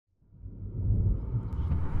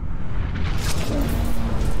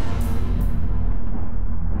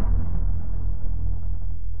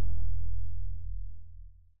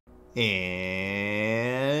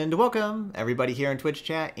And welcome everybody here in Twitch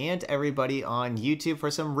chat and everybody on YouTube for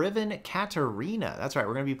some Riven Katarina. That's right,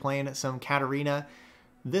 we're going to be playing some Katarina.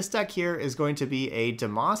 This deck here is going to be a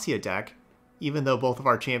Demacia deck, even though both of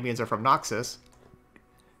our champions are from Noxus.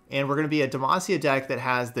 And we're going to be a Demacia deck that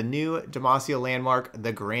has the new Demacia landmark,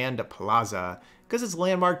 the Grand Plaza, because it's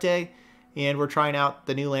Landmark Day, and we're trying out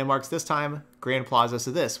the new landmarks this time, Grand Plaza.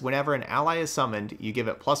 So this, whenever an ally is summoned, you give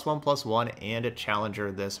it +1/+1 and a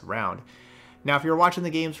challenger this round. Now, if you're watching the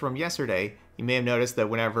games from yesterday, you may have noticed that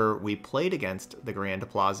whenever we played against the Grand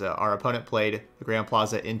Plaza, our opponent played the Grand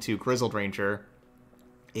Plaza into Grizzled Ranger,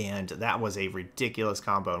 and that was a ridiculous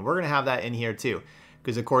combo. And we're going to have that in here too,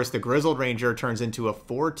 because of course the Grizzled Ranger turns into a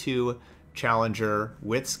 4/2 challenger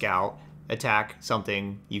with Scout, attack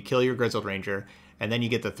something, you kill your Grizzled Ranger, and then you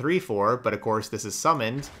get the 3/4, but of course this is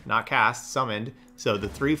summoned, not cast, summoned. So the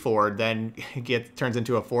 3/4 then turns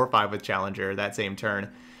into a 4/5 with Challenger that same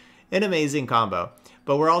turn. An amazing combo.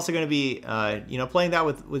 But we're also going to be, playing that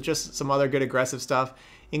with just some other good aggressive stuff,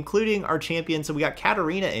 including our champion. So we got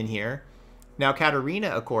Katarina in here. Now Katarina,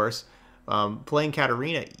 of course, playing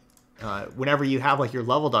Katarina, whenever you have like you're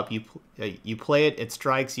leveled up, you play it, it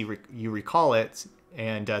strikes, you recall it,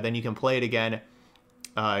 and then you can play it again.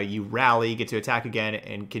 You rally, get to attack again,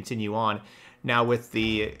 and continue on. Now with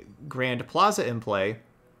the Grand Plaza in play,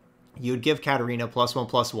 you would give Katarina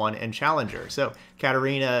 +1/+1 and Challenger. So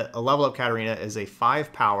Katarina, a level up Katarina is a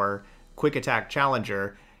 5 power quick attack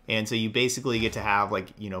Challenger, and so you basically get to have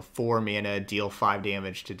 4 mana, deal 5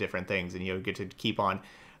 damage to different things, and you get to keep on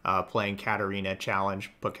playing Katarina Challenge,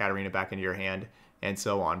 put Katarina back into your hand, and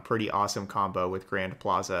so on. Pretty awesome combo with Grand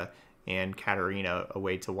Plaza and Katarina, a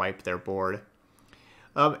way to wipe their board.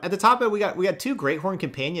 At the top of it, we got 2 Great Horn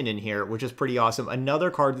Companion in here, which is pretty awesome.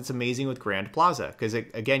 Another card that's amazing with Grand Plaza, because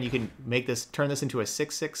again, you can turn this into a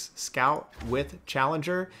 6/6 Scout with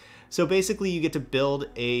Challenger. So basically, you get to build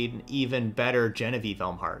an even better Genevieve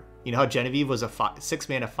Elmheart. You know how Genevieve was a 6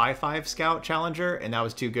 mana 5/5 Scout Challenger, and that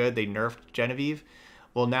was too good. They nerfed Genevieve.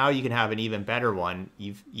 Well, now you can have an even better one.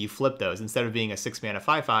 You flip those. Instead of being a 6 mana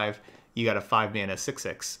 5/5, you got a 5 mana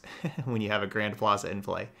 6/6 when you have a Grand Plaza in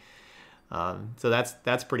play. So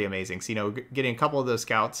that's pretty amazing. So, getting a couple of those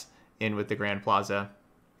scouts in with the Grand Plaza.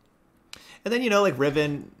 And then, like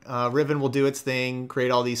Riven will do its thing, create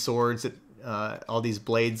all these swords, all these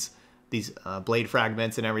blades, these blade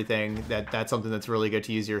fragments and everything. That's something that's really good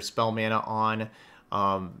to use your spell mana on.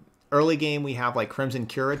 Early game, we have like Crimson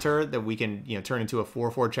Curator that we can, turn into a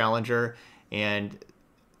 4/4 Challenger and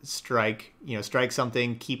strike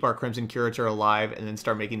something, keep our Crimson Curator alive, and then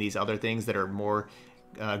start making these other things that are more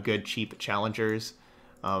good, cheap challengers.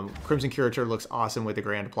 Crimson Curator looks awesome with the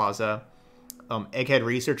Grand Plaza. Egghead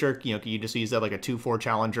Researcher, you just use that like a 2/4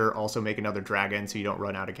 challenger, also make another dragon so you don't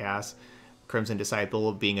run out of gas. Crimson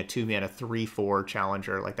Disciple being a 2 mana 3/4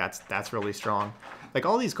 challenger, like that's really strong. Like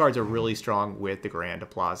all these cards are really strong with the Grand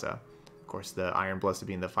Plaza. Of course, the Iron Blister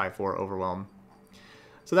being the 5/4 Overwhelm.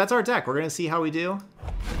 So that's our deck. We're gonna see how we do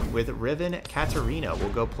with Riven Katarina. We'll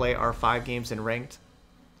go play our 5 games in ranked.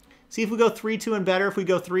 See if we go 3-2 and better. If we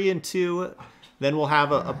go 3-2, then we'll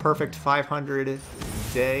have a perfect 500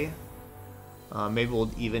 day. Maybe we'll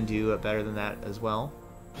even do better than that as well.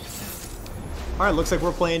 All right, looks like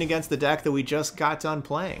we're playing against the deck that we just got done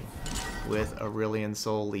playing with Aurelion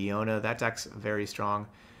Sol Leona. That deck's very strong.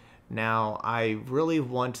 Now, I really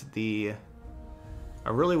want the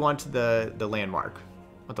landmark.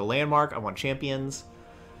 I want the landmark. I want champions.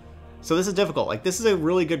 So this is difficult. Like, this is a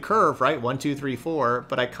really good curve, right? 1, 2, 3, 4.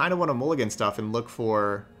 But I kind of want to mulligan stuff and look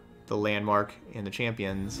for the landmark and the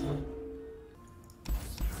champions. No,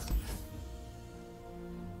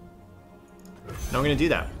 I'm going to do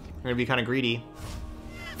that. I'm going to be kind of greedy.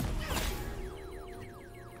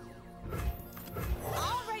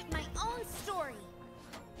 I'll write my own story.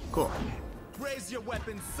 Cool. Raise your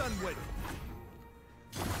weapon, Sunwood.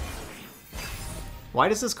 Why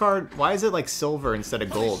does this card, why is it like silver instead of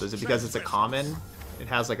gold? Is it because it's a common? It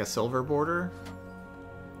has like a silver border?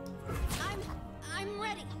 I'm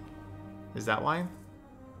ready. Is that why?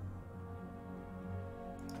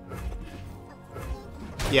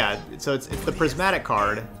 Yeah, so it's the prismatic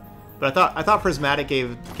card. But I thought prismatic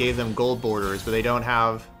gave them gold borders, but they don't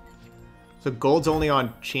have. So gold's only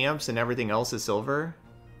on champs and everything else is silver?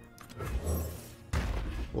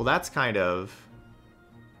 Well, that's kind of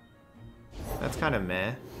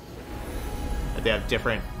meh. That they have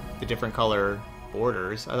the different color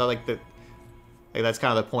borders. I thought that's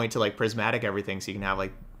kind of the point to like prismatic everything, so you can have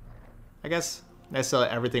like, I guess necessarily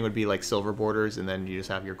everything would be like silver borders, and then you just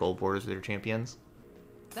have your gold borders with your champions.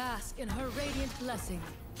 Bask in her radiant blessing.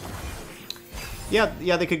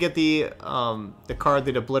 Yeah, they could get the card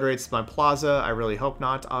that obliterates my plaza. I really hope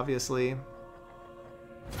not, obviously.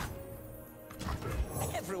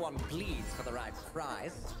 Everyone bleeds for the right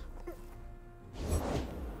price.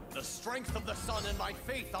 The strength of the sun and my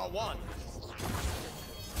faith are one.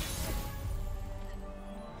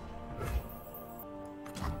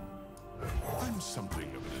 I'm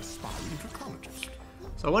something of an aspiring trichologist.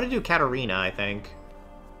 So I want to do Katarina, I think.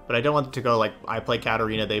 But I don't want it to go like, I play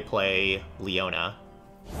Katarina, they play Leona.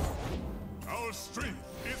 Our strength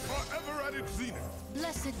is forever at its zenith.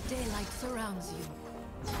 Blessed daylight surrounds you.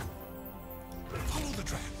 Follow the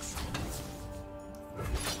tracks.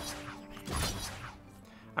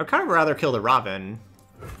 I'd kind of rather kill the Raven.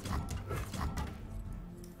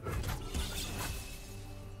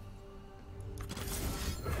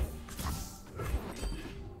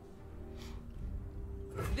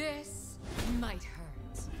 This might hurt.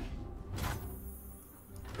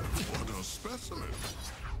 What a specimen.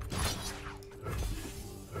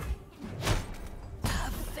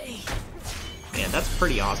 Have faith. Man, that's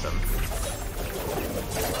pretty awesome.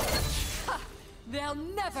 They'll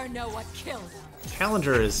never know what killed them.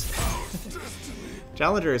 Challenger is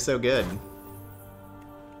so good.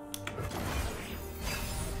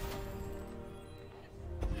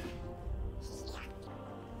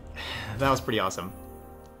 That was pretty awesome.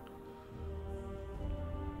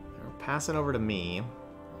 They're passing over to me.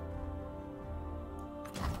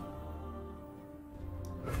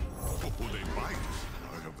 Oh, they bite.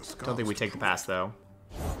 I have the Don't think we take the pass though.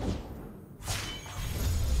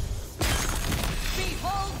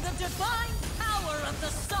 Behold the divine power of the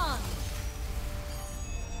sun!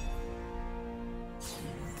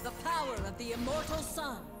 The power of the immortal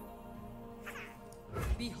sun.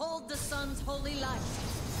 Behold the sun's holy light.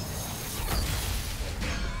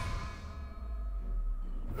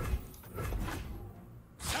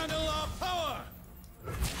 Channel our power!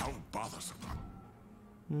 How bothersome.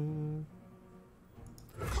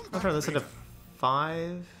 I'll turn this into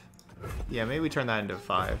 5. Yeah, maybe we turn that into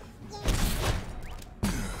 5.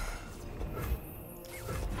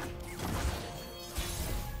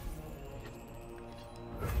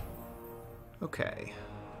 Okay.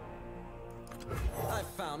 I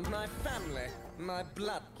found my family, my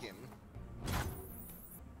bloodkin.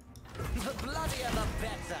 The bloodier the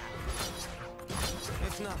better.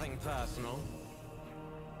 It's nothing personal.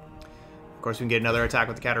 Of course, we can get another attack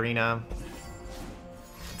with the Katarina.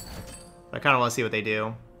 I kind of want to see what they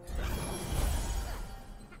do.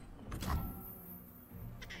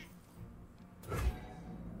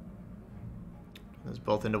 Those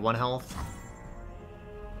both into 1 health.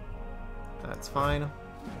 That's fine.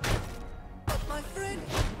 My friend.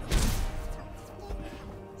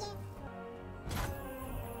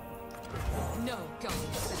 No going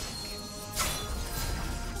back.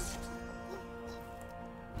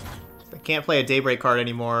 I can't play a Daybreak card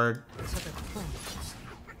anymore. To the point.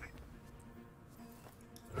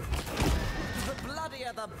 The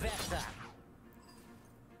bloodier the better.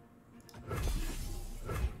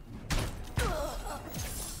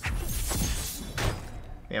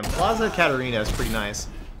 Yeah, Plaza Katarina is pretty nice.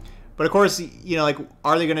 But of course, you know, like,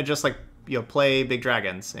 are they gonna just like, you know, play big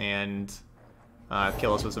dragons and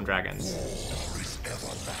kill us with some dragons?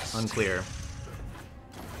 Unclear.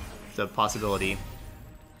 It's a possibility.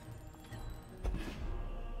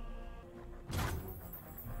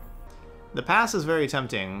 The pass is very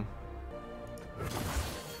tempting.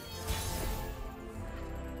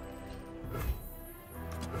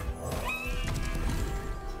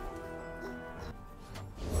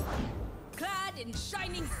 Clad in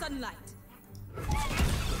shining sunlight.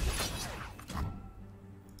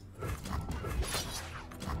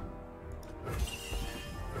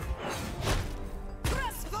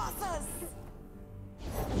 Trespassers!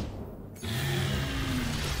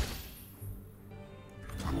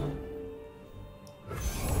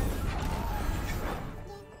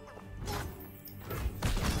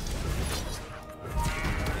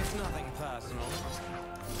 It's nothing personal.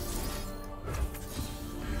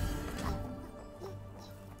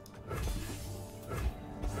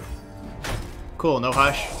 Cool, no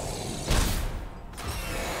hush.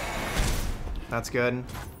 That's good.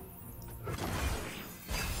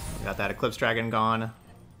 Got that Eclipse Dragon gone.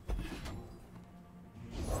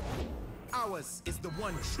 Ours is the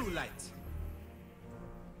one true light.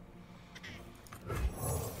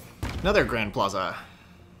 Another Grand Plaza.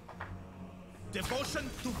 Devotion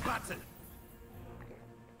to battle.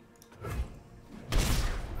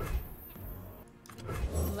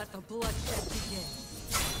 Let the bloodshed begin.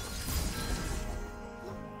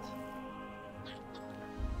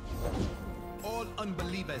 All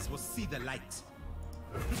unbelievers will see the light.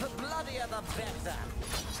 The bloodier the better.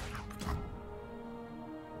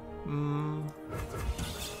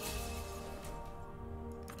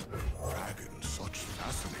 Dragons, such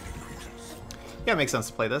fascinating creatures. Yeah, it makes sense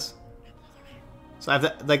to play this. So I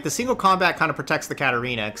have the single combat kind of protects the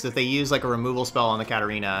Katarina, because if they use like a removal spell on the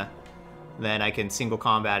Katarina, then I can single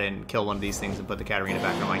combat and kill one of these things and put the Katarina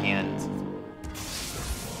back in my hand.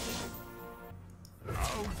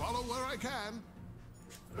 I'll follow where I can.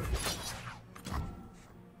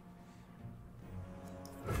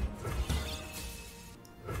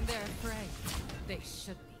 They're afraid. They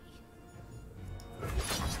should be.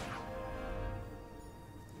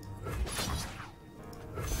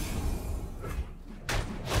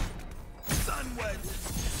 Sunwed!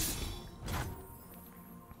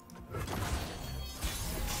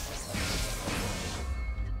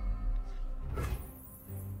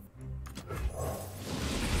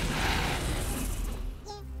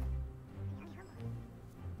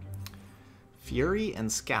 Fury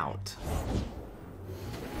and Scout.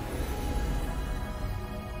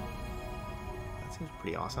 That seems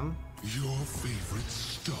pretty awesome. Your favorite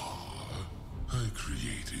star. I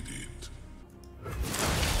created it.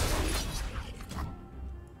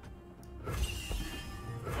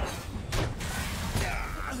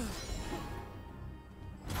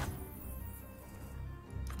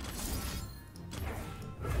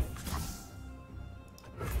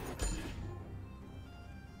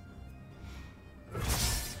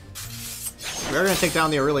 We're gonna take down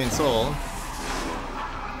the Aurelian Soul.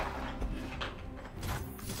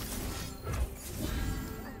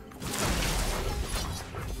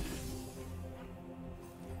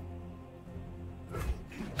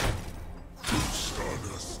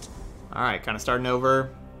 All right, kind of starting over.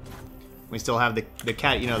 We still have the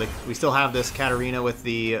cat, we still have this Katarina with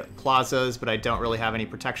the plazas, but I don't really have any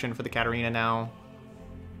protection for the Katarina now.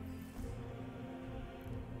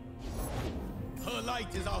 Her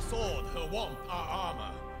light is our sword, her warmth our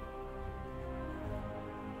armor.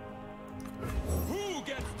 Who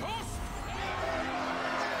gets tossed?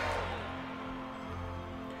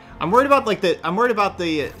 I'm worried about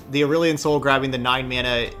the Aurelian Soul grabbing the 9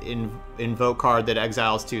 mana invoke card that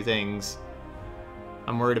exiles 2 things.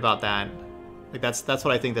 I'm worried about that. Like that's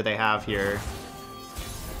what I think that they have here.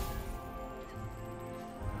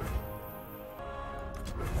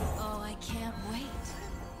 Oh, I can't wait.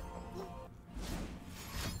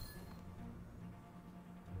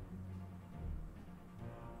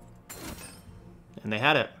 And they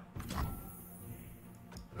had it.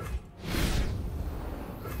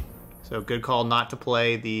 So good call not to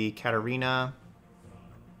play the Katarina.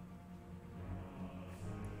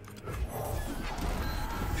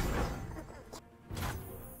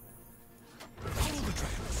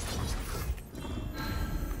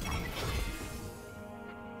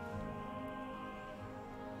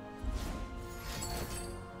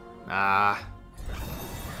 Ah.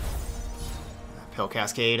 Pale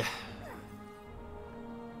Cascade.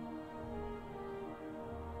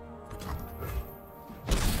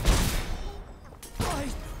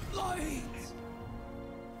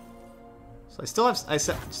 So I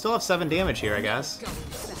still have 7 damage here, I guess.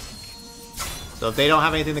 So if they don't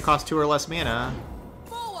have anything that costs 2 or less mana.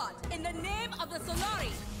 Forward in the name of the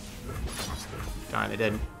Solari. Darn, they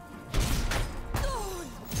did.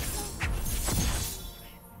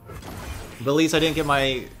 But at least I didn't get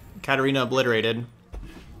my Katarina obliterated.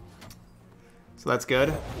 So that's good.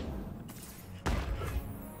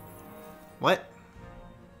 What?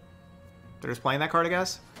 They're just playing that card, I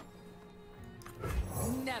guess?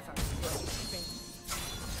 Never.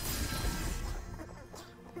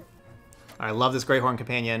 I love this Great Horn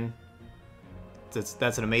Companion.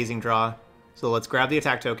 That's an amazing draw. So let's grab the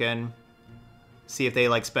attack token. See if they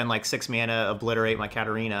spend 6 mana, obliterate my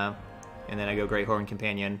Katarina, and then I go Great Horn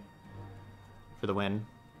Companion for the win.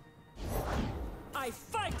 I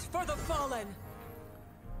fight for the fallen.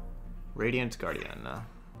 Radiant Guardian.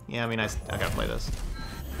 Yeah, I mean, I gotta play this.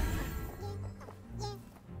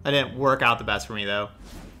 That didn't work out the best for me, though.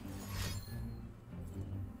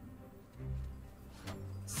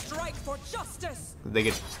 Strike for justice. They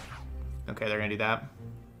get... Okay, they're gonna do that.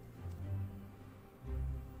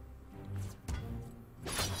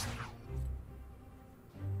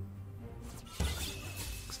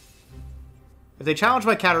 If they challenge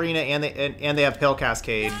my Katarina and they have Pale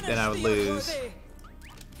Cascade, then I would lose.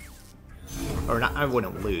 Or not, I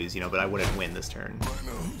wouldn't lose, but I wouldn't win this turn.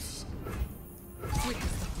 With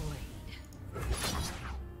the blade.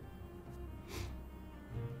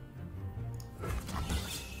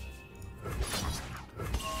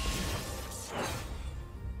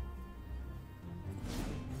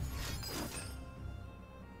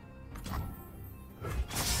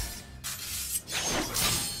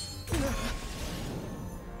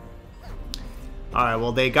 Alright,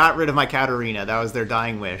 well, they got rid of my Katarina. That was their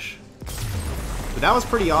dying wish. But that was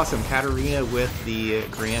pretty awesome. Katarina with the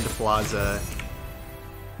Grand Plaza.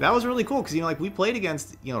 That was really cool, because, you know, like, we played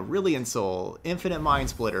against, you know, Rillian Soul, Infinite Mind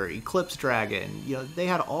Splitter, Eclipse Dragon. You know, they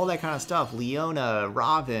had all that kind of stuff. Leona,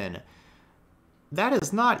 Raven. That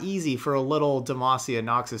is not easy for a little Demacia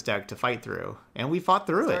Noxus deck to fight through. And we fought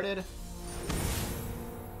through it.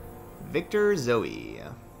 Victor Zoe.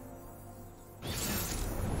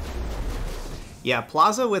 Yeah,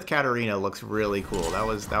 Plaza with Katarina looks really cool. That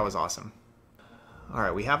was awesome.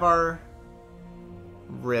 Alright, we have our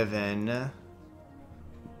Riven.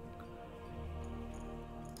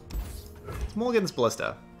 Mulligan's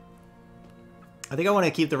Ballista. I think I want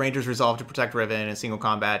to keep the Ranger's Resolve to protect Riven and single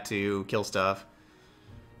combat to kill stuff.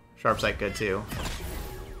 Sharp Sight good too.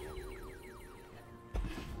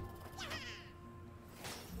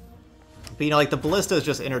 But, you know, like, the Ballista is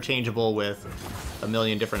just interchangeable with a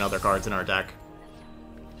million different other cards in our deck.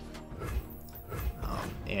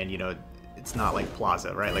 And, you know, it's not like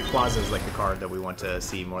Plaza, right? Like, Plaza is like the card that we want to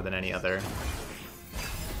see more than any other.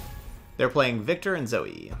 They're playing Victor and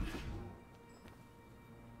Zoe.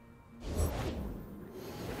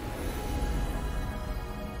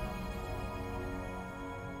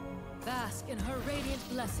 Bask in her radiant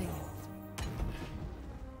blessing.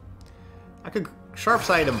 I could Sharp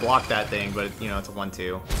Sight and block that thing, but, you know, it's a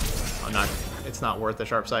 1-2. It's not worth the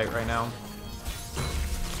Sharp Sight right now.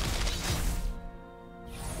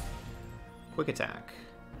 Quick Attack.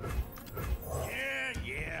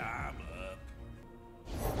 Yeah, I'm up.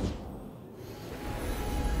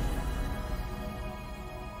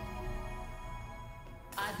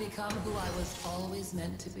 I've become who I was always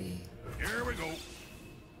meant to be. Here we go.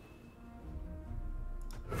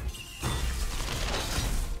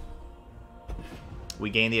 We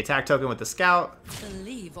gain the attack token with the Scout,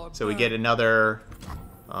 Believe or so we burn. get another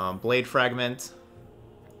Blade Fragment.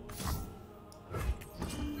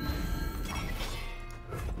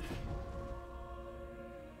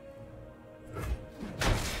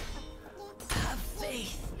 Have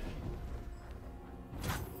faith.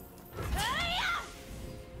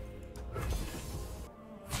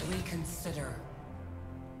 Reconsider.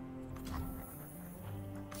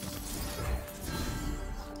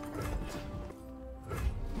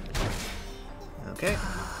 Okay.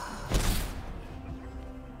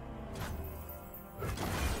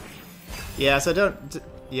 Yeah, so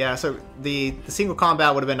so the single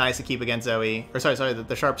combat would have been nice to keep against Zoe. Or sorry,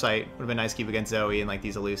 the Sharp Sight would have been nice to keep against Zoe and like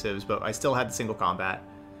these elusives, but I still had the single combat.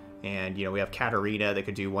 And, you know, we have Katarina that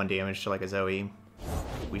could do 1 damage to like a Zoe.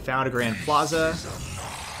 We found a Grand Plaza,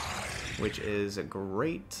 which is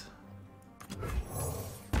great.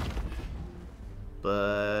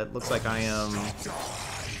 But looks like I am...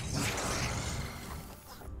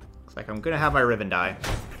 Looks like I'm gonna have my Riven die.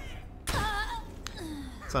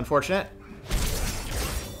 It's unfortunate,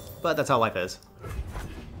 but that's how life is.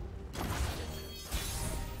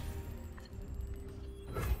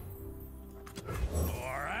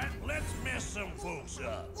 Alright, let's mess some folks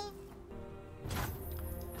up.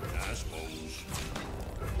 I suppose.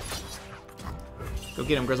 Go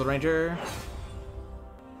get him, Grizzled Ranger.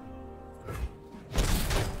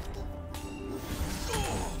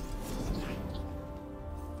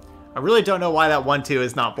 I really don't know why that 1-2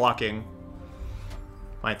 is not blocking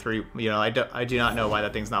my 3. You know, I do not know why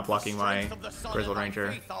that thing's not blocking my Grizzled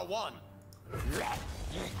Ranger. I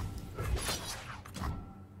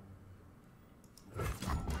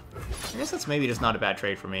guess that's maybe just not a bad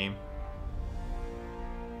trade for me.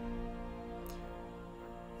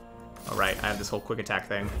 Alright, I have this whole quick attack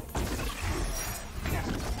thing.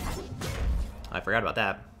 I forgot about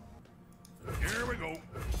that. Here we go.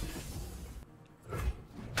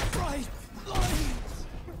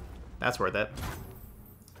 That's worth it.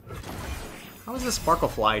 How is this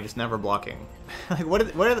Sparklefly just never blocking? Like, what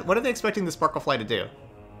are they expecting the Sparklefly to do?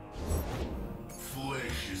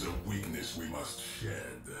 Flesh is a weakness we must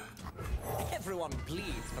shed. Everyone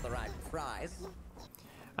bleeds for the right price.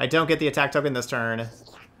 I don't get the attack token this turn,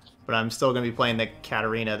 but I'm still going to be playing the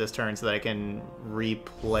Katarina this turn so that I can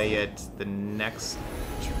replay it the next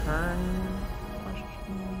turn?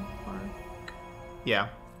 Yeah.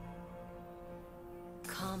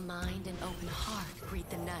 Calm mind and open heart greet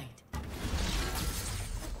the night.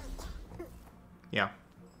 Yeah.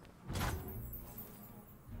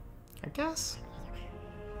 I guess.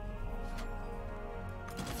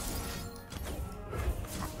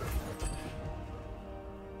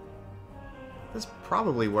 This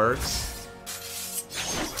probably works.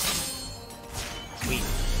 Sweet.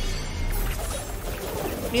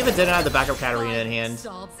 Even if it didn't have the backup Katarina in hand,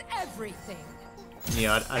 Solves everything. you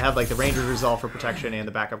know, I'd have like the Ranger's Resolve for protection and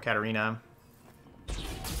the backup Katarina.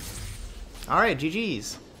 Alright,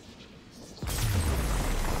 GG's.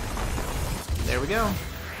 There we go.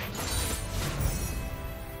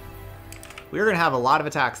 We're going to have a lot of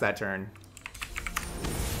attacks that turn.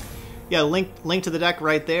 Yeah, link to the deck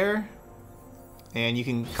right there. And you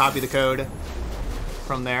can copy the code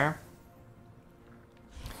from there.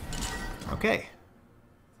 Okay.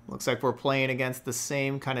 Looks like we're playing against the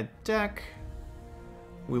same kind of deck.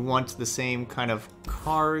 We want the same kind of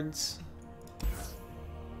cards.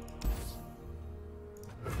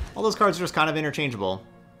 All those cards are just kind of interchangeable.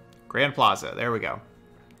 Grand Plaza, there we go.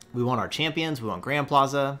 We want our champions, we want Grand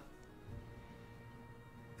Plaza.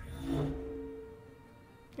 And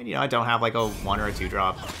you know, I don't have like a 1 or a 2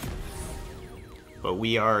 drop. But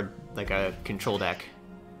we are like a control deck,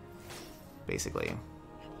 basically.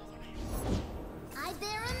 I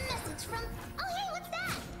bear a message from... Oh, hey, what's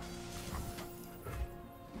that?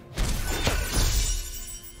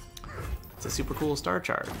 It's a super cool star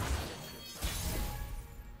chart.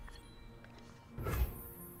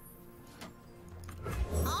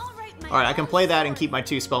 Alright, I can play that and keep my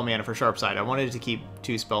 2 spell mana for Sharp Sight. I wanted to keep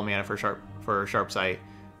 2 spell mana for Sharp Sight,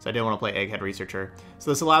 so I didn't want to play Egghead Researcher.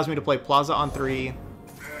 So this allows me to play Plaza on 3,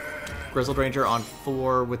 Grizzled Ranger on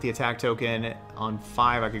 4 with the attack token. On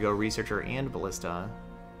 5, I could go Researcher and Ballista.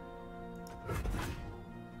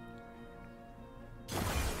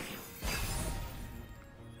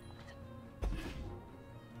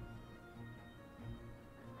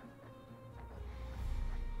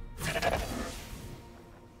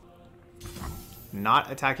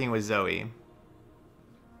 Not attacking with Zoe.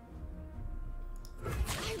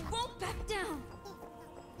 I won't back down.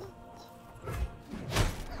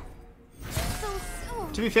 So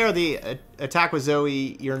soon. To be fair, the attack with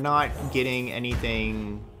Zoe, you're not getting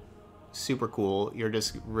anything super cool. You're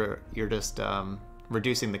just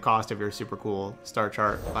reducing the cost of your super cool star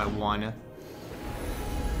chart by 1.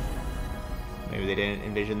 Maybe they didn't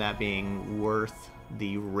envision that being worth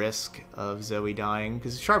the risk of Zoe dying,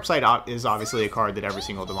 because Sharp Sight is obviously a card that every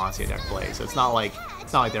single Demacia deck plays. So it's not like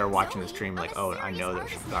they're watching the stream like, oh, I know there's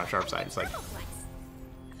not Sharp Sight. It's like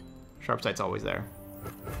Sharp Sight's always there.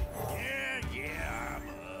 Yeah.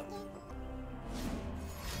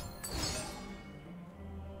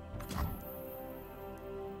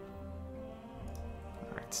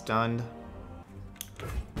 Alright, stunned.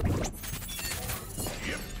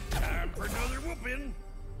 Yep. Time for another whooping.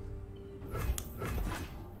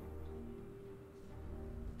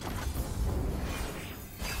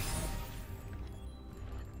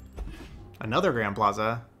 Another Grand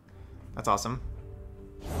Plaza. That's awesome.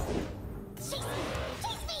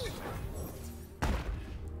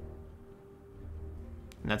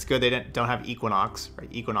 And that's good they don't have Equinox. Right?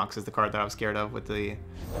 Equinox is the card that I was scared of with the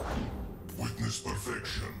Witness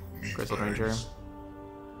perfection. Grizzled Ranger.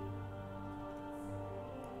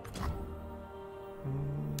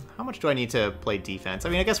 How much do I need to play defense? I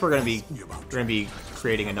mean, I guess we're gonna be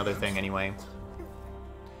creating another thing anyway.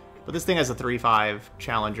 But this thing has a 3/5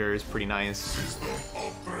 challenger, is pretty nice. System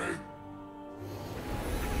upgrade.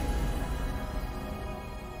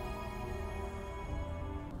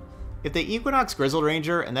 If they Equinox Grizzled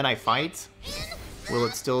Ranger and then I fight, will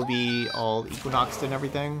it still be all Equinoxed and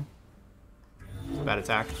everything? It's a bad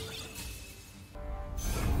attack.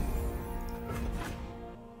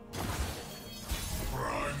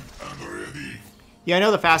 Primed and ready. Yeah, I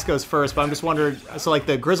know the fast goes first, but I'm just wondering, so like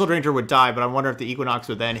the Grizzled Ranger would die, but I'm wondering if the Equinox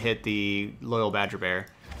would then hit the Loyal Badger Bear.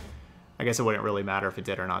 I guess it wouldn't really matter if it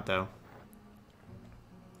did or not, though.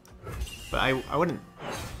 But I wouldn't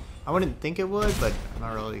think it would, but I'm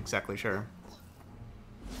not really exactly sure.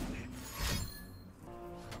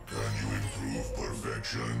 Can you improve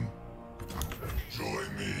perfection?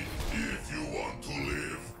 Join me if you want to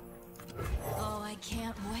live. Oh, I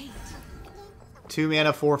can't wait. 2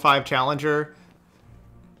 mana, 4/5 challenger.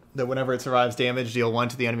 That whenever it survives damage, deal 1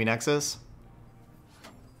 to the enemy Nexus.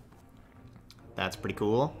 That's pretty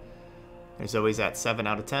cool. There's always at 7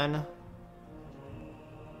 out of 10.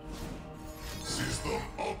 System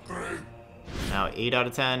upgrade. Now 8 out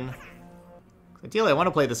of 10. Ideally, I want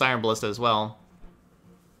to play this Iron Ballista as well.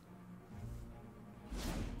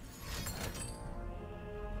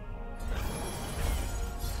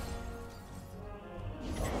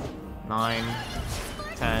 Nine,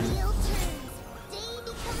 10.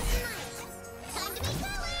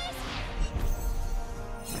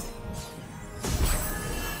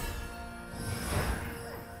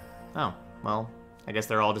 Oh, well, I guess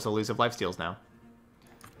they're all just elusive lifesteals now.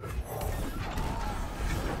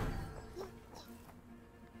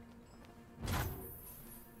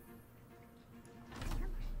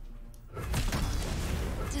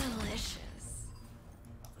 Delicious.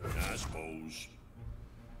 I suppose.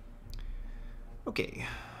 Okay.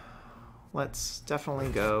 Let's definitely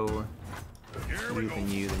go you,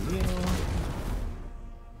 then you, then you.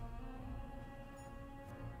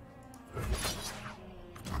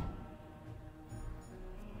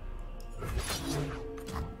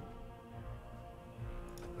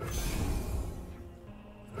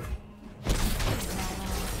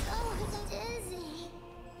 Oh, dizzy.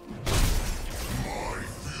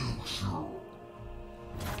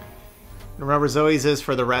 Remember, Zoe's is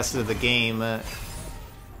for the rest of the game.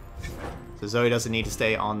 So Zoe doesn't need to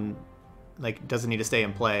stay on, like, doesn't need to stay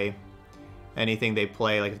in play. Anything they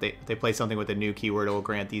play, like if they play something with a new keyword, it will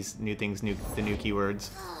grant these new things the new keywords.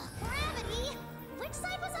 Oh, gravity. Which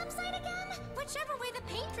side was upside again? Whichever way the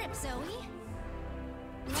paint drips, Zoe.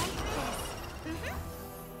 Like this. Mm-hmm.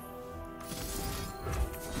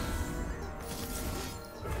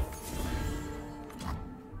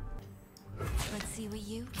 Let's see what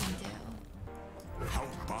you can do. How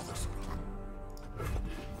bothersome.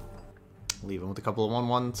 Leave him with a couple of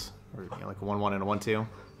 1/1s, or like a 1/1 and a 1/2.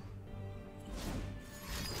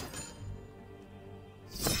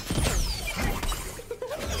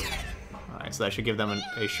 Alright, so that should give them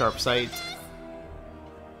a sharp sight.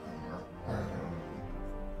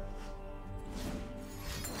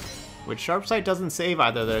 Which sharp sight doesn't save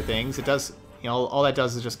either of their things. It does, you know, all that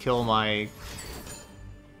does is just kill my...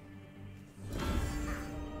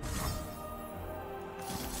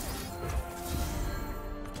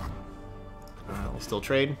 we'll still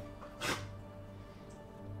trade.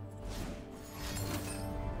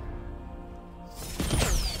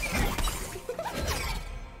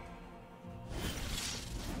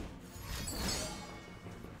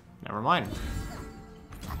 Never mind.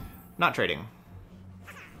 Not trading.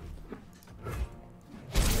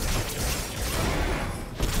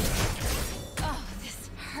 Oh, this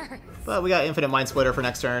hurts. But we got Infinite Mind Splitter for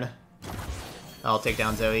next turn. I'll take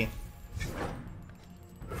down Zoe.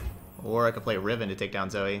 Or I could play Riven to take down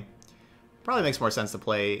Zoe. Probably makes more sense to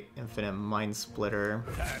play Infinite Mind Splitter.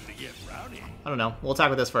 Time to get rowdy. I don't know. We'll attack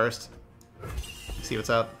with this first. See what's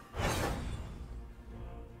up.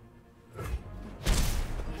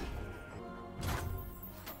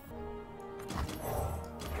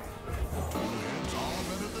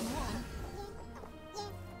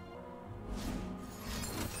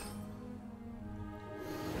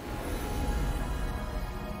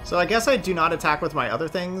 So I guess I do not attack with my other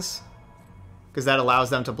things, because that allows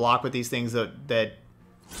them to block with these things that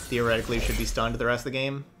theoretically should be stunned the rest of the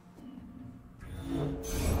game.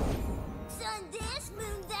 Sun this, moon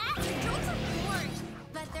that. Those are boring,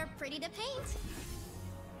 but they're pretty to paint.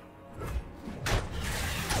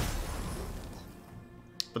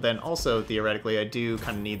 But then also, theoretically, I do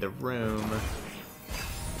kind of need the room.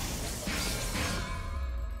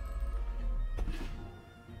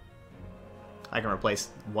 I can replace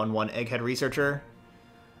 1/1 Egghead Researcher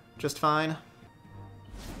just fine.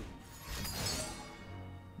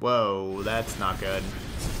 Whoa, that's not good.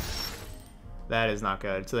 That is not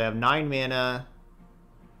good. So they have 9 mana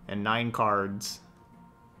and 9 cards.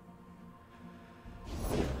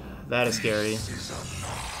 That is scary. So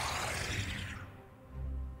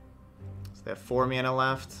they have 4 mana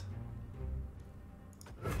left.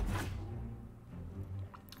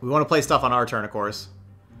 We want to play stuff on our turn, of course,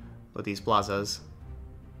 with these plazas.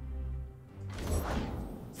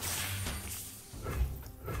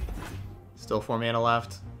 Still 4 mana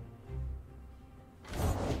left.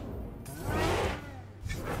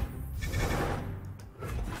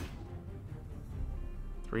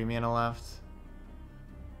 Three mana left.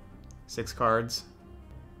 6 cards.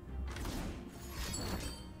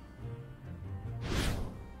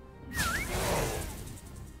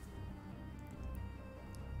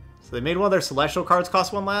 So they made one of their celestial cards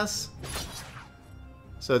cost 1 less.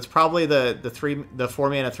 So it's probably the 4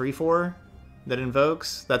 mana 3/4 that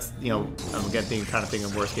invokes. That's, you know, I'm getting kind of thinking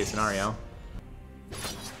of worst case scenario.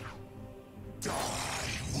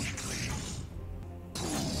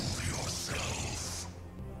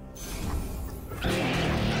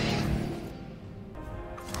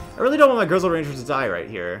 I really don't want my Grizzled Ranger to die right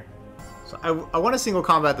here. So I want to single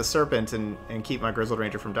combat the Serpent and keep my Grizzled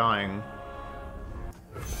Ranger from dying.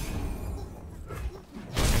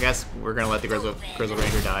 I guess we're gonna let the Grizzled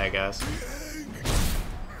Ranger die, I guess.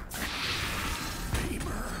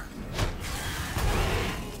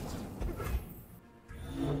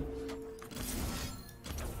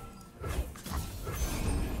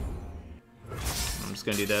 I'm just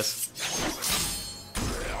gonna do this.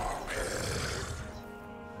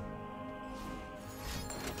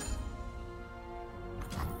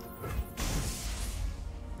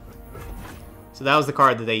 So that was the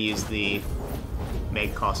card that they used the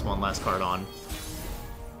make cost 1 less card on.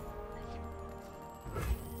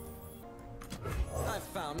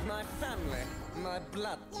 found my family, my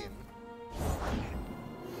bloodkin.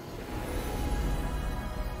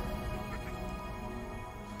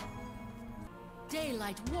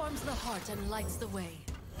 Daylight warms the heart and lights the way.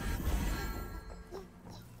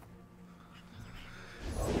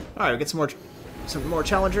 All right, we get some more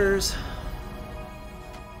challengers.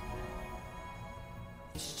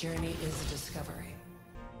 This journey is a discovery.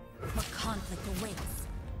 What conflict awaits?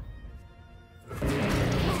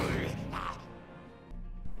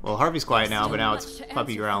 Well, Harvey's quiet now, but now it's Still much to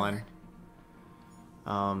puppy answer growling.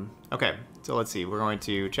 Okay, so let's see. We're going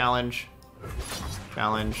to challenge.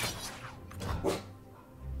 Challenge.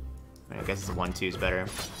 I guess the 1-2 is better.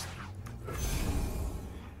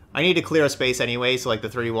 I need to clear a space anyway, so like the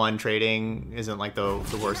 3-1 trading isn't like the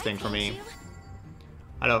worst thing for me.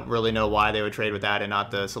 I don't really know why they would trade with that and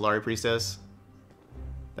not the Solari Priestess.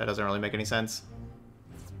 That doesn't really make any sense.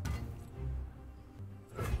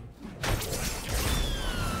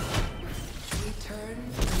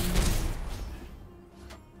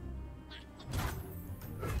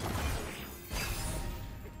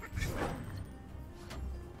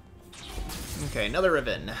 Okay, another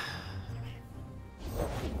Riven.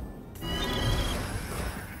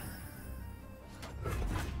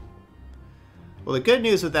 Well, the good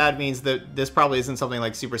news with that means that this probably isn't something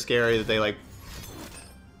like super scary that they like.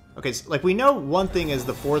 Okay, so, like we know one thing is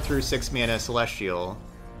the 4 through 6 mana Celestial.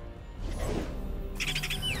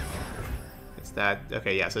 It's that.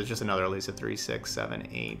 Okay, yeah. So it's just another elusive 3, 6, 7,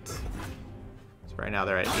 8. So right now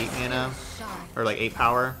they're at 8 mana, or like 8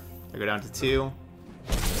 power. They go down to 2.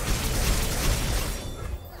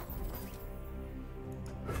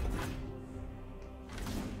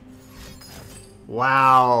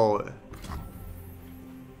 Wow.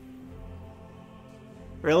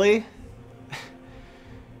 Really?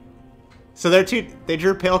 So they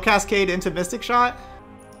drew Pale Cascade into Mystic Shot?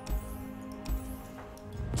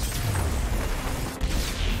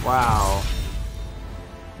 Wow.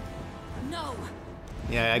 No.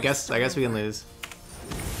 Yeah, I guess we can lose.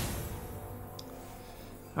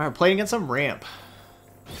 Alright, playing against some ramp.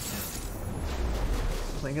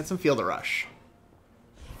 Playing against some Field of Rush.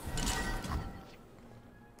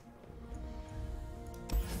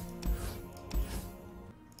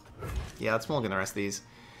 Yeah, let's mulligan the rest of these.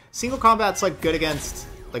 Single combat's like good against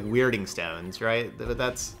like weirding stones, right? But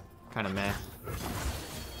that's kind of meh.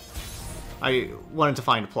 I wanted to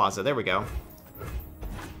find Plaza. There we go.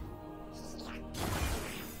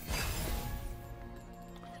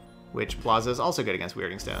 Which Plaza is also good against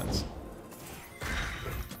weirding stones.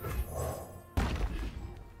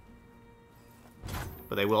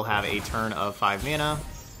 But they will have a turn of 5 mana.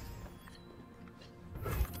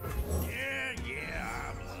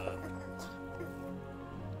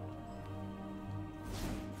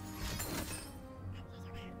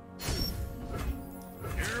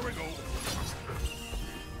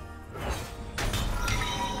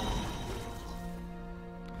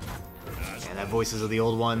 Voices of the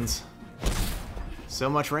old ones. So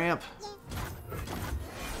much ramp.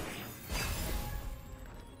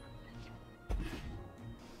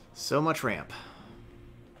 So much ramp.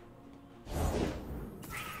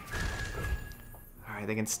 Alright,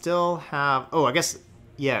 they can still have... Oh, I guess...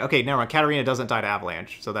 Yeah, okay, never mind. Katarina doesn't die to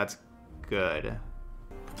Avalanche, so that's good.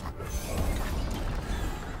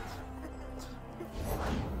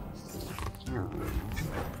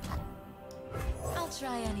 I'll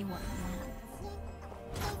try anyone.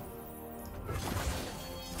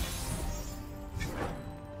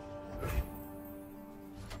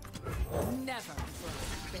 Never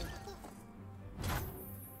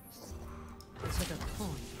to the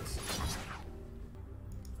point.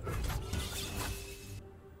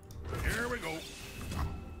 Here we go.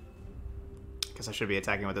 Guess I should be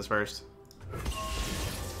attacking with this first.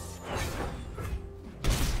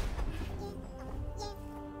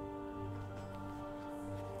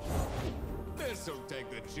 This'll take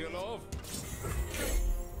the chill off.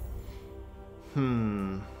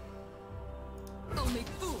 Only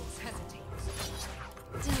fools hesitate.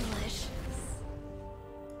 Delicious.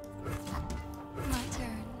 My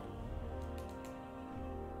turn.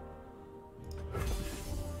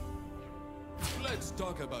 Let's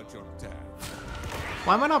talk about your tag.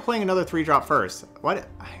 Why am I not playing another 3-drop first? Why?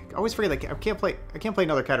 I always forget that I can't play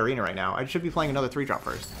another Katarina right now. I should be playing another 3-drop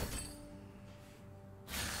first.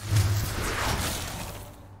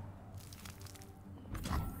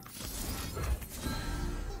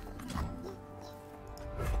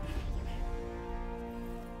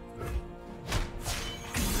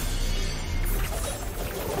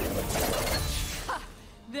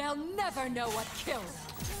 They'll never know what kills.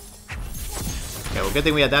 Okay, well, good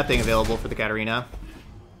thing we had that thing available for the Katarina.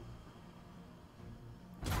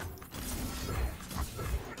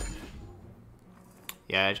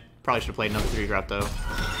 Yeah, I probably should have played another 3-drop though.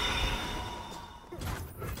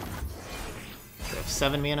 We have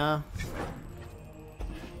 7 mana.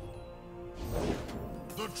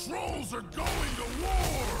 The trolls are going to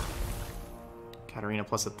war! Katarina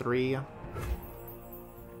plus a 3.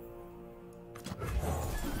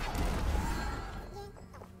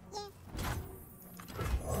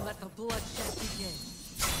 Let the bloodshed begin.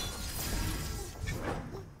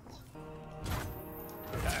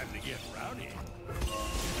 Time to get rowdy.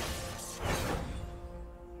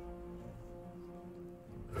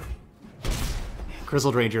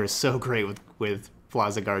 Grizzled Ranger is so great with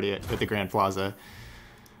Plaza Guardian, with the Grand Plaza.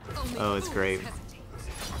 Oh, it's great.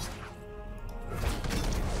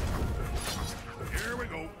 Here we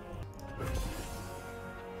go.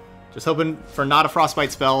 Just hoping for not a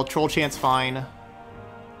Frostbite spell. Troll Chant's fine.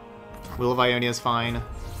 Will of Ionia is fine.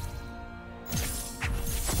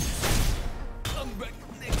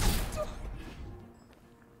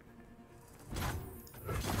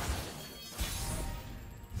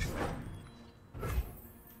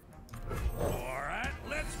 Alright,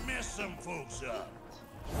 let's mess some folks up.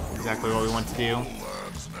 Exactly what we want to do.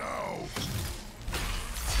 Lands now.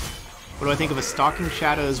 What do I think of a Stalking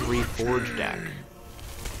Shadows Reforged deck?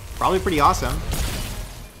 Probably pretty awesome.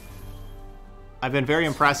 I've been very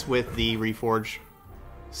impressed with the Reforged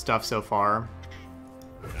stuff so far.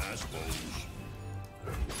 I suppose.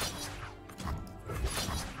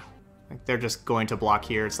 Like they're just going to block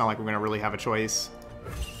here. It's not like we're going to really have a choice.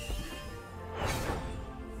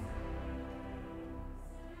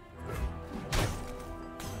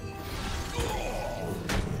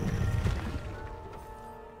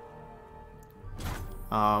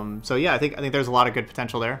 So yeah, I think there's a lot of good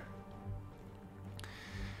potential there.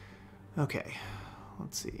 Okay,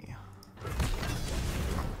 let's see.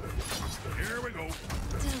 Here we go.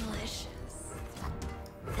 Delicious.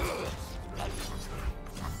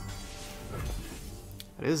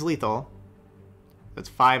 It is lethal. That's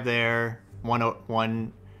 5 there,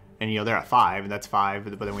 1, and you know they're at 5, and that's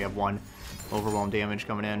 5. But then we have 1 overwhelm damage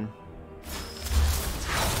coming in.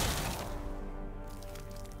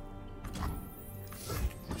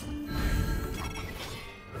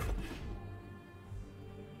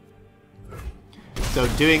 So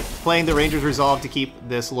playing the Ranger's Resolve to keep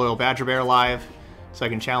this Loyal Badger Bear alive, so I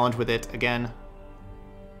can challenge with it again.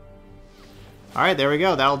 All right, there we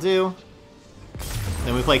go. That'll do.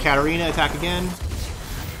 Then we play Katarina, attack again.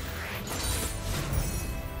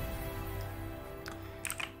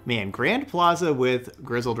 Man, Grand Plaza with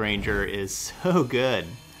Grizzled Ranger is so good.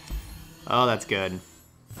 Oh, that's good.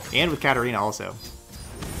 And with Katarina also.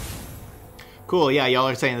 Cool, yeah, y'all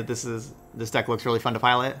are saying that this deck looks really fun to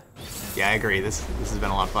pilot. Yeah, I agree. This has been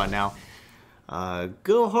a lot of fun now.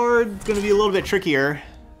 Go hard, it's gonna be a little bit trickier.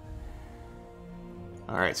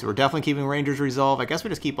 Alright, so we're definitely keeping Ranger's Resolve. I guess we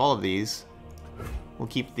just keep all of these. We'll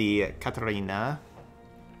keep the Katarina.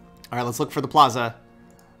 Alright, let's look for the Plaza.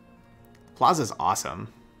 Plaza's awesome.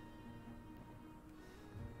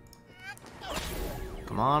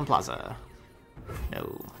 Come on, Plaza.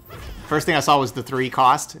 No. First thing I saw was the 3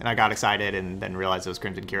 cost, and I got excited and then realized it was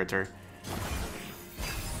Crimson Curator.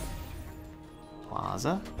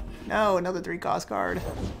 Plaza? No, another 3 cost card.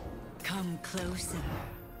 Come closer.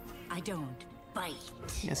 I don't bite.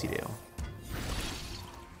 Yes, you do.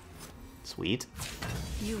 Sweet.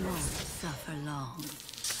 You won't suffer long.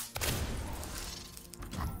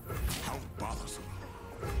 How bothersome.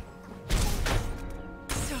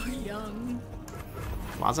 So young.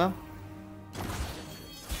 Plaza?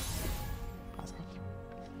 Plaza.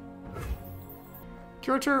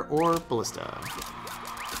 Curator or Ballista?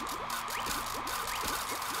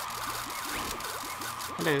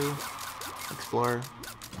 Hello. Explorer.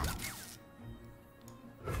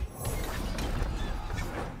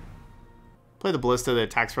 Play the Ballista that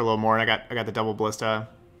attacks for a little more, and I got the double Ballista.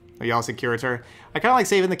 You also Curator. I kind of like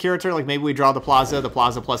saving the Curator, like maybe we draw the Plaza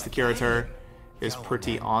plus the Curator is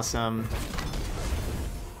pretty awesome.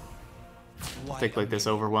 I'll take like this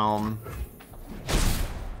Overwhelm.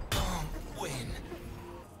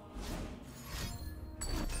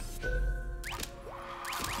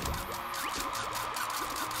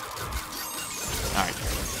 Alright,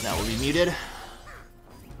 that will be muted.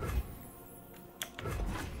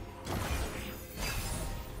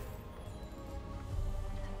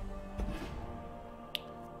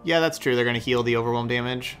 Yeah, that's true. They're going to heal the overwhelm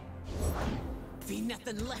damage. Be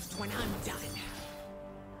nothing left when I'm done.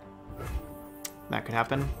 That could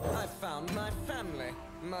happen. I found my family,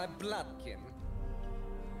 my bloodkin.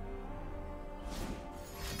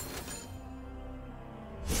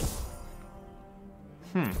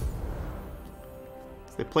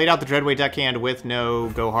 They played out the Dreadway deckhand with no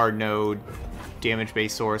Go Hard Node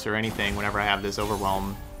damage-based source or anything whenever I have this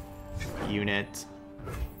Overwhelm unit.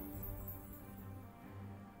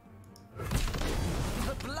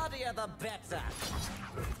 The bloodier the better.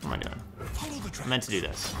 What am I doing? I meant to do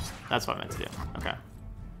this. That's what I meant to do. Okay.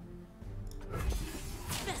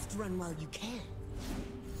 Best run while you can.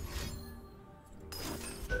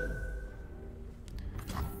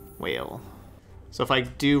 Whale. So if I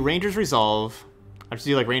do Ranger's Resolve, I have to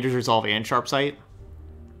do like Ranger's Resolve and Sharp Sight.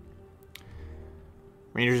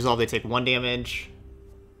 Ranger's Resolve, they take 1 damage.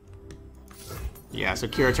 Yeah, so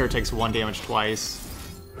Curator takes 1 damage twice.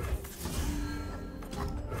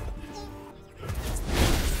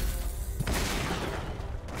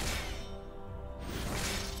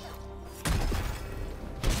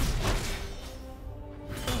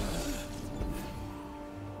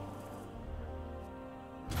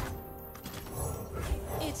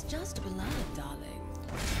 It's just blood, darling.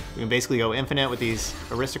 We can basically go infinite with these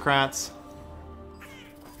aristocrats.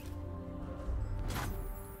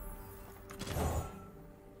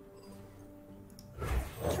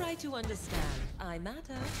 Try to understand. I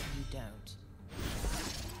matter, you don't.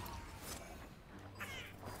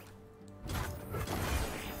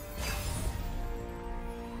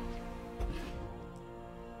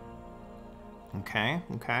 Okay,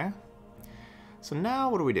 okay. So now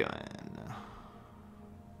what are we doing?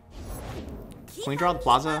 Can we draw the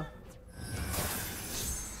plaza?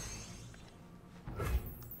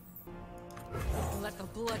 Let the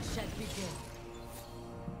bloodshed begin.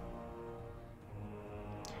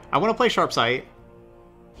 I want to play Sharp Sight.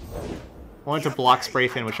 I wanted to block Spray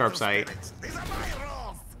Fin with Sharp Sight.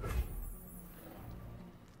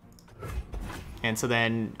 And so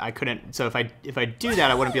then I couldn't. So if I do that,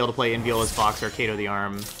 I wouldn't be able to play Inviola's Box or Kato the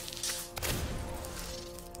Arm. It's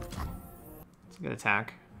a good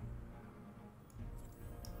attack.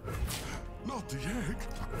 Not the egg.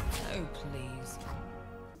 Oh, please.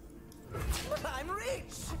 But I'm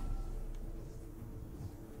rich.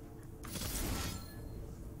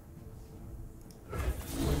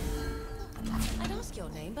 I'd ask your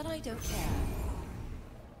name, but I don't care.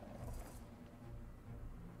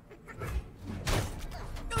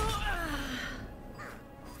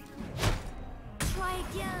 Try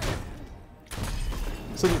again.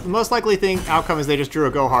 So the most likely outcome is they just drew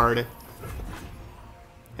a Go Hard.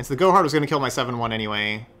 And so the Go Hard was going to kill my 7-1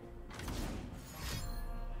 anyway.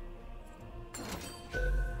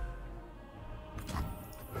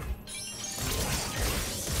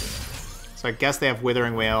 So I guess they have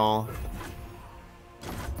Withering Wail.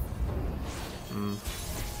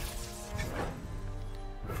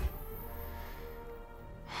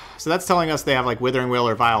 So that's telling us they have like Withering Wail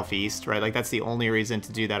or Vile Feast, right? Like that's the only reason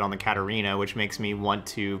to do that on the Katarina, which makes me want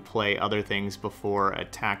to play other things before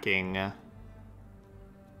attacking.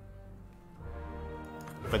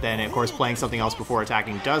 But then, of course, playing something else before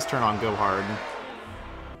attacking does turn on Go Hard.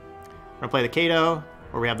 We're gonna play the Kato,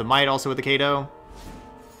 where we have the Might also with the Kato.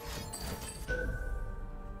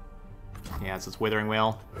 Yeah, so it's Withering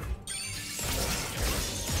Wail.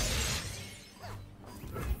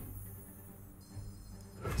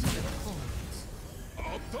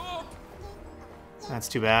 That's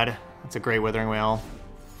too bad. That's a great Withering Wail.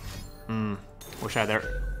 Wish I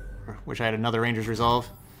had another Ranger's Resolve.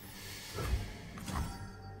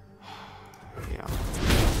 Yeah.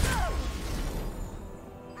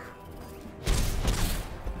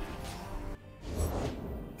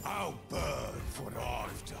 I'll burn for what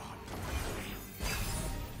I've done.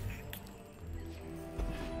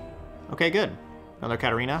 Okay, good. Another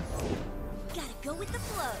Katarina. Gotta go with the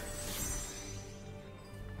flow.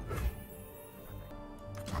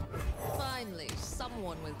 Finally,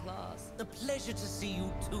 someone with class. A pleasure to see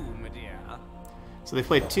you too, my dear. So they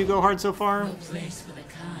played 2 Go Hard so far. Place for the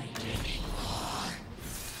kind.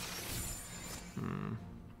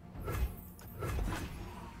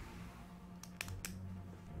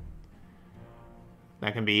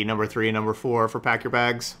 That can be number 3 and number 4 for Pack Your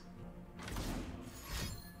Bags.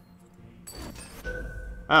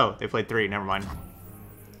 Oh, they played 3. Never mind.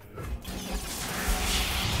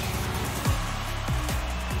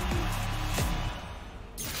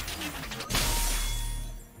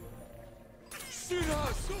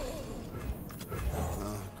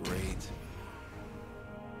 Great.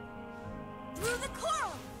 Through the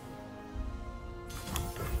coral.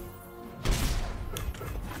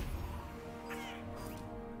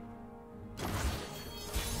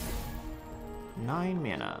 9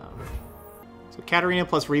 mana. So Katarina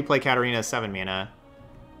plus replay Katarina is 7 mana.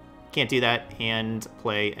 Can't do that and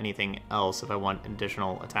play anything else if I want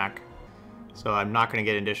additional attack. So I'm not going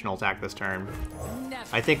to get additional attack this turn. Never.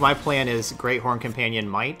 I think my plan is Great Horn Companion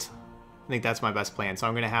Might. I think that's my best plan. So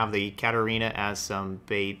I'm going to have the Katarina as some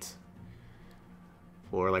bait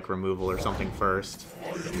for like removal or something first.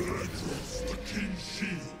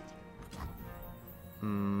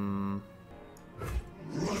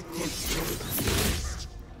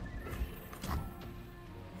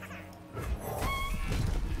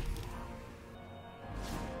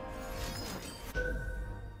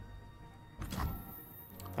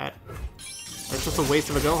 That's just a waste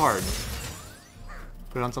of a go hard.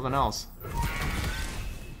 Put it on something else.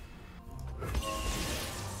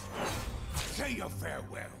 Say your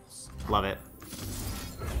farewells. Love it.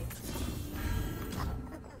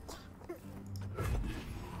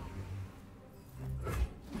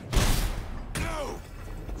 No.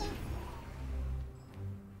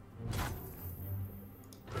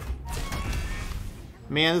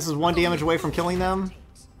 Man, this is 1 damage away from killing them.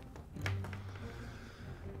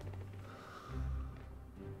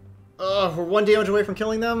 We're 1 damage away from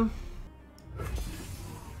killing them.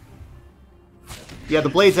 Yeah, the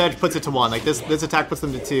Blade's Edge puts it to 1. Like this attack puts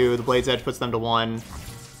them to 2. The Blade's Edge puts them to 1.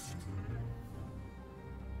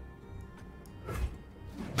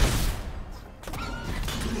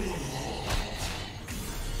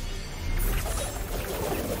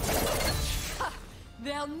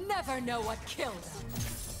 They'll never know what killed them.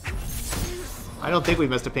 I don't think we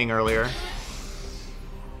missed a ping earlier.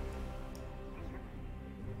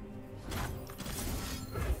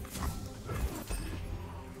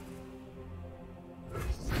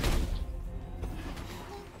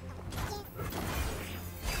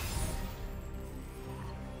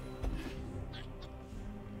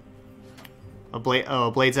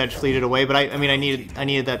 A Blade's Edge fleeted away, but I mean I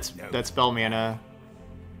needed that spell mana.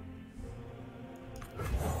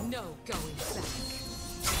 No going back.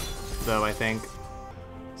 Though I think.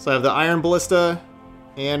 So I have the Iron Ballista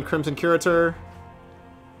and Crimson Curator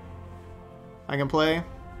I can play.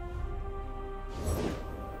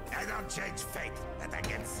 I don't change fate that I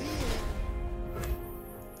can see.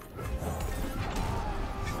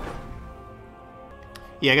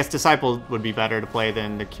 Yeah, I guess Disciple would be better to play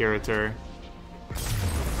than the Curator.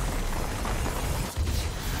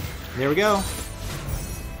 There we go.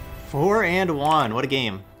 4 and 1. What a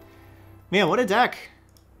game. Man, what a deck.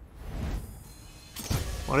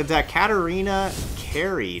 What a deck. Katarina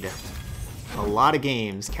carried a lot of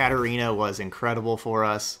games. Katarina was incredible for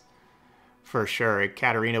us. For sure.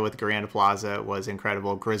 Katarina with Grand Plaza was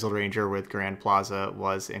incredible. Grizzled Ranger with Grand Plaza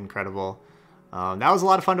was incredible. That was a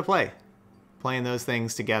lot of fun to play. Playing those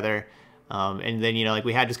things together. And then, you know, like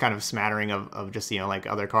we had just kind of a smattering of just, you know, like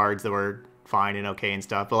other cards that were fine and okay and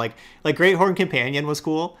stuff. But like Great Horn Companion was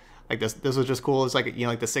cool. Like this was just cool. It's like, you know,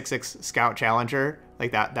 like the 6/6 Scout Challenger.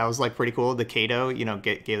 Like that was like pretty cool. The Kato, you know,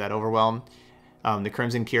 gave that overwhelm. The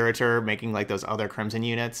Crimson Curator making like those other Crimson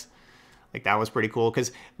units. Like that was pretty cool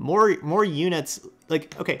because more units.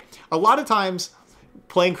 Like, okay, a lot of times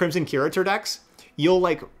playing Crimson Curator decks, you'll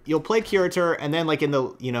play Curator and then like in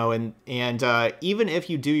the, you know, and even if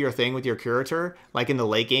you do your thing with your Curator, like in the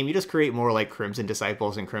late game, you just create more like Crimson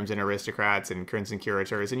Disciples and Crimson Aristocrats and Crimson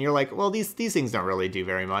Curators, and you're like, well, these things don't really do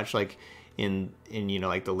very much like in you know,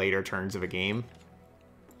 like the later turns of a game.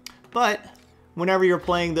 But whenever you're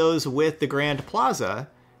playing those with the Grand Plaza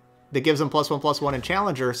that gives them +1/+1 in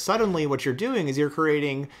Challenger, suddenly what you're doing is you're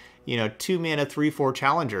creating, you know, 2 mana 3/4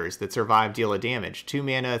 challengers that survive, deal a damage. 2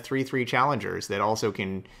 mana 3/3 challengers that also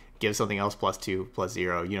can give something else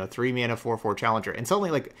 +2/+0. You know, 3 mana 4/4 challenger. And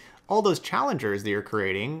suddenly, like, all those challengers that you're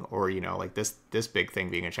creating, or, you know, like this big thing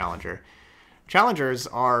being a challenger, challengers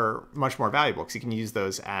are much more valuable because you can use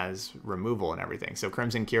those as removal and everything. So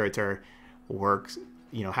Crimson Curator works,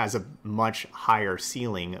 you know, has a much higher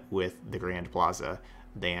ceiling with the Grand Plaza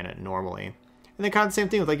than normally. And then kind of the same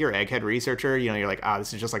thing with like your Egghead Researcher. You know, you're like,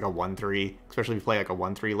 this is just like a 1/3, especially if you play like a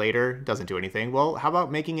 1/3 later, doesn't do anything. Well, how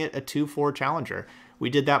about making it a 2/4 challenger? We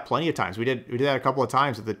did that plenty of times. We did that a couple of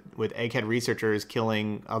times with Egghead Researchers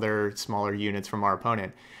killing other smaller units from our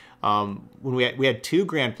opponent. When we had 2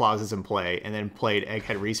 Grand Plazas in play and then played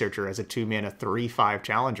Egghead Researcher as a 2 mana 3/5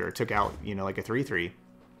 challenger, it took out, you know, like a 3/3.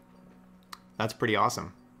 That's pretty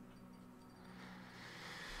awesome.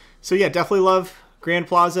 So yeah, definitely love Grand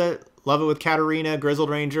Plaza. Love it with Katarina, Grizzled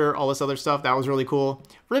Ranger, all this other stuff. That was really cool.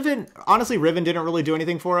 Riven, honestly, Riven didn't really do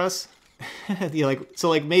anything for us. You know, like, so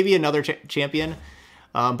like maybe another champion.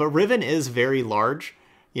 But Riven is very large,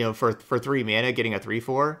 you know, for 3 mana, getting a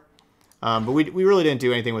 3/4. But we really didn't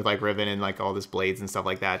do anything with like Riven and like all this blades and stuff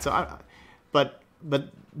like that. So, but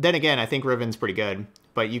then again, I think Riven's pretty good.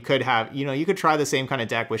 But you could have, you know, you could try the same kind of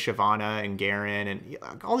deck with Shyvana and Garen, and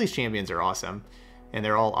all these champions are awesome. And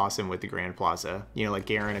they're all awesome with the Grand Plaza. You know, like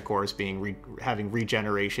Garen, of course, having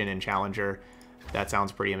regeneration and Challenger. that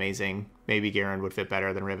sounds pretty amazing. Maybe Garen would fit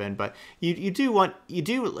better than Riven, but you do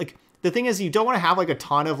like, the thing is, you don't want to have like a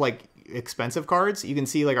ton of like expensive cards. You can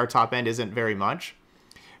see like our top end isn't very much.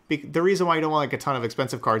 The reason why you don't want like a ton of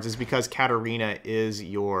expensive cards is because Katarina is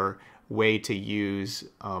your way to use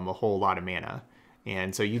a whole lot of mana.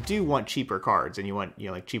 And so you do want cheaper cards, and you want, you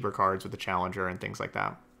know, like cheaper cards with the Challenger and things like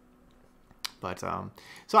that. But so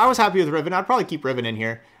I was happy with Riven. I'd probably keep Riven in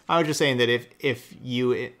here. I was just saying that if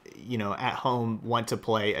you know, at home want to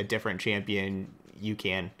play a different champion, you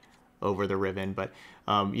can over the Riven. But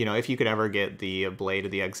you know, if you could ever get the Blade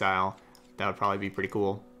of the Exile, that would probably be pretty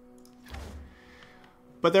cool.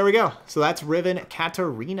 But there we go. So that's Riven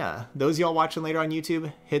Katarina. Those of y'all watching later on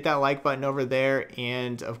YouTube, hit that like button over there,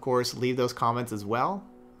 and of course leave those comments as well.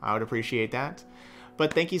 I would appreciate that.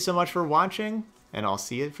 But thank you so much for watching, and I'll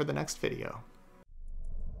see you for the next video.